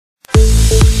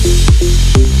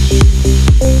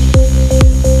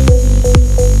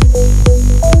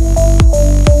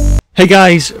Hey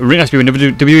guys, Rick96B with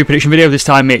another WWE prediction video. This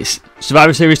time it's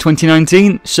Survivor Series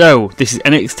 2019. So this is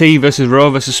NXT versus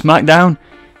Raw versus SmackDown.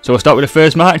 So we'll start with the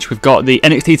first match. We've got the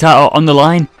NXT title on the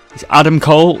line. It's Adam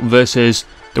Cole versus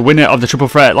the winner of the triple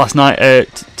threat last night at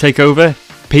TakeOver,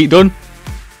 Pete Dunne.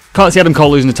 Can't see Adam Cole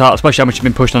losing the title, especially how much he's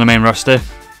been pushed on the main roster.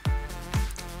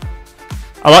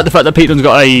 I like the fact that Pete Dunne's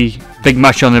got a big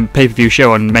match on the pay-per-view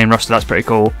show on the main roster. That's pretty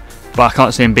cool. But I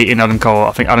can't see him beating Adam Cole.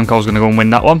 I think Adam Cole's going to go and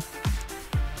win that one.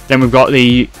 Then we've got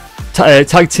the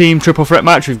tag team triple threat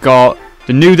match. We've got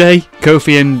the New Day,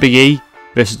 Kofi and Big E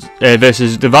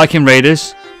versus the Viking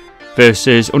Raiders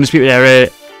versus Undisputed Era,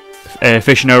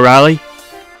 Fish and O'Reilly.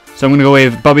 So I'm going to go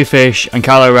with Bobby Fish and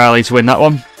Kyle O'Reilly to win that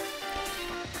one.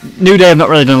 New Day have not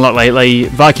really done a lot lately.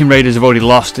 Viking Raiders have already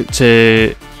lost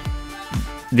to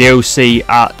the OC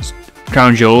at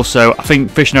Crown Jewel, so I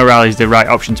think Fish and O'Reilly is the right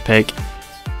option to pick.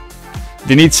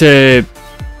 They need to...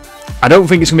 I don't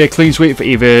think it's going to be a clean sweep for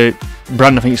either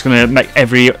brand. I think it's going to make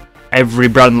every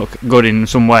brand look good in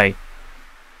some way.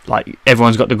 Like,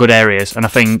 everyone's got the good areas, and I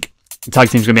think the tag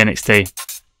team's going to be NXT.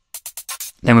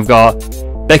 Then we've got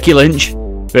Becky Lynch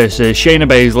versus Shayna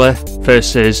Baszler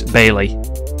versus Bayley.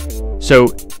 So,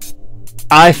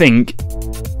 I think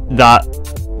that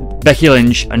Becky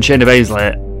Lynch and Shayna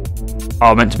Baszler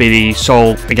are meant to be the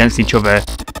soul against each other,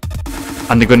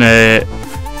 and they're going to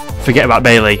forget about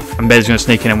Bayley, and Bayley's going to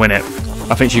sneak in and win it.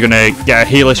 I think she's going to get a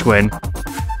heelish win.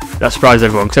 That surprises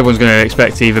everyone, because everyone's going to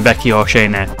expect either Becky or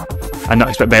Shayna, and not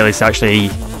expect Bayley to actually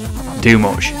do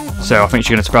much. So I think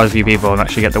she's going to surprise a few people and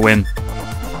actually get the win.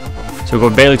 So we've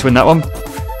got Bayley to win that one.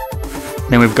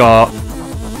 Then we've got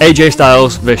AJ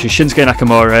Styles versus Shinsuke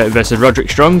Nakamura versus Roderick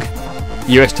Strong.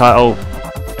 US title,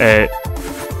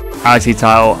 IC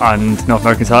title, and North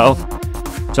American title.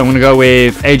 So I'm going to go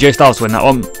with AJ Styles to win that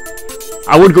one.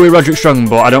 I would go with Roderick Strong,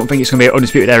 but I don't think it's going to be an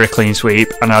Undisputed Era clean sweep,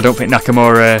 and I don't think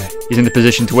Nakamura is in the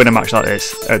position to win a match like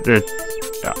this at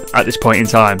this point in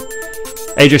time.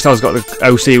 AJ Styles got the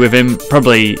OC with him.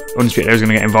 Probably Undisputed Era is going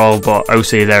to get involved, but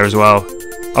OC there as well.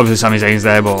 Obviously Sami Zayn's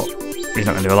there, but he's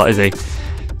not going to do a lot, is he?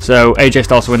 So AJ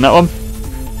Styles to win that one.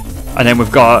 And then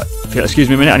we've got, if you'll excuse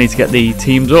me a minute, I need to get the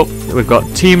teams up. We've got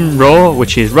Team Raw,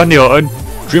 which is Randy Orton,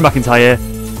 Drew McIntyre,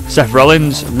 Seth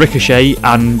Rollins, Ricochet,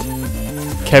 and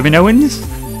Kevin Owens?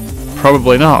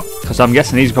 Probably not, because I'm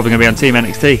guessing he's probably going to be on Team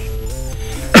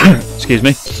NXT. Excuse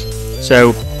me. So,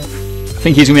 I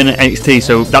think he's going to be in NXT,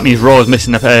 so that means Raw is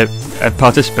missing a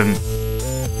participant,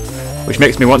 which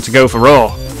makes me want to go for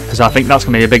Raw, because I think that's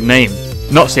going to be a big name.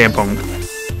 Not CM Punk,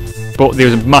 but there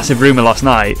was a massive rumour last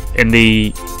night in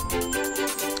the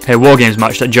War Games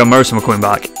match that John Morrison were coming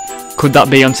back. Could that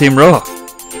be on Team Raw?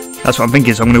 That's what I'm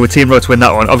thinking, so I'm going to go with Team Raw to win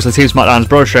that one. Obviously, Team SmackDown's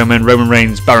Braun Strowman, Roman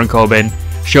Reigns, Baron Corbin,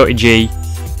 Shorty G,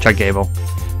 Chad Gable,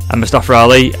 and Mustafa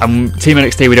Ali. And Team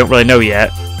NXT we don't really know yet.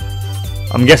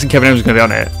 I'm guessing Kevin Owens is going to be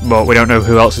on it, but we don't know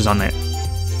who else is on it.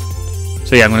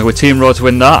 So yeah, I'm going to go with Team Raw to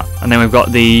win that. And then we've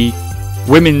got the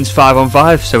women's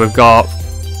 5-on-5. So we've got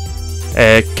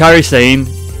Kairi Sane,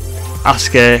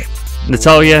 Asuka,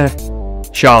 Natalya,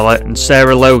 Charlotte, and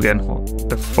Sarah Logan. What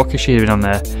the fuck is she doing on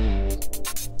there?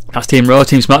 That's Team Raw.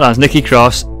 Team SmackDown's Nikki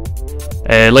Cross,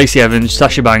 Lacey Evans,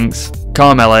 Sasha Banks,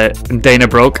 Carmella, and Dana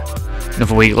Brooke,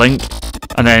 another weak link.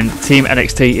 And then Team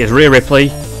NXT is Rhea Ripley,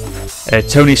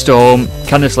 Toni Storm,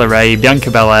 Candice LeRae, Bianca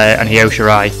Belair, and Io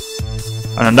Shirai.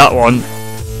 And on that one,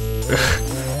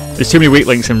 there's too many weak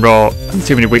links in Raw and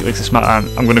too many weak links in SmackDown.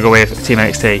 I'm going to go with Team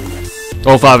NXT.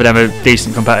 All five of them are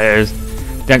decent competitors.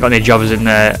 They ain't got any jobbers in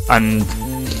there, and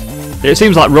it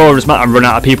seems like Raw and SmackDown run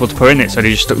out of people to put in it, so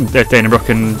they just stuck Dana Brooke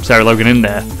and Sarah Logan in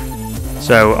there.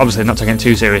 So obviously not taking it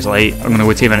too seriously. I'm going to go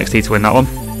with Team NXT to win that one.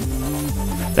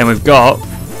 Then we've got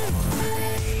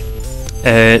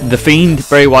The Fiend,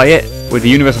 Bray Wyatt, with the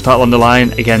Universal title on the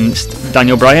line against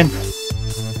Daniel Bryan.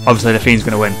 Obviously The Fiend's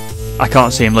going to win. I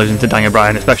can't see him losing to Daniel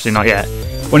Bryan, especially not yet.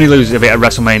 When he loses a bit at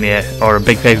WrestleMania or a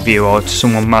big pay-per-view or to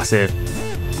someone massive,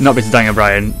 not be to Daniel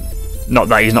Bryan. Not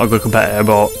that he's not a good competitor,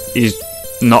 but he's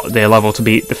not their level to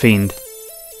beat The Fiend.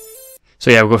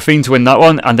 So yeah, we've got Fiend to win that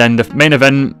one. And then the main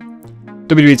event,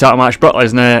 WWE title match, Brock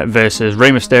Lesnar versus Rey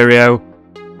Mysterio,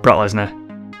 Brock Lesnar.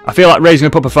 I feel like Rey's going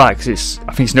to put up a fight because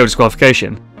I think it's no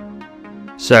disqualification.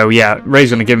 So yeah,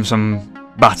 Rey's going to give him some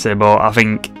batter, but I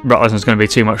think Brock Lesnar's going to be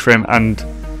too much for him and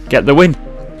get the win.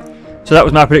 So that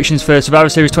was my predictions for Survivor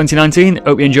Series 2019.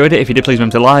 Hope you enjoyed it. If you did, please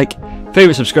remember to like,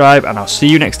 favourite, subscribe, and I'll see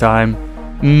you next time.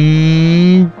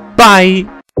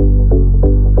 Bye!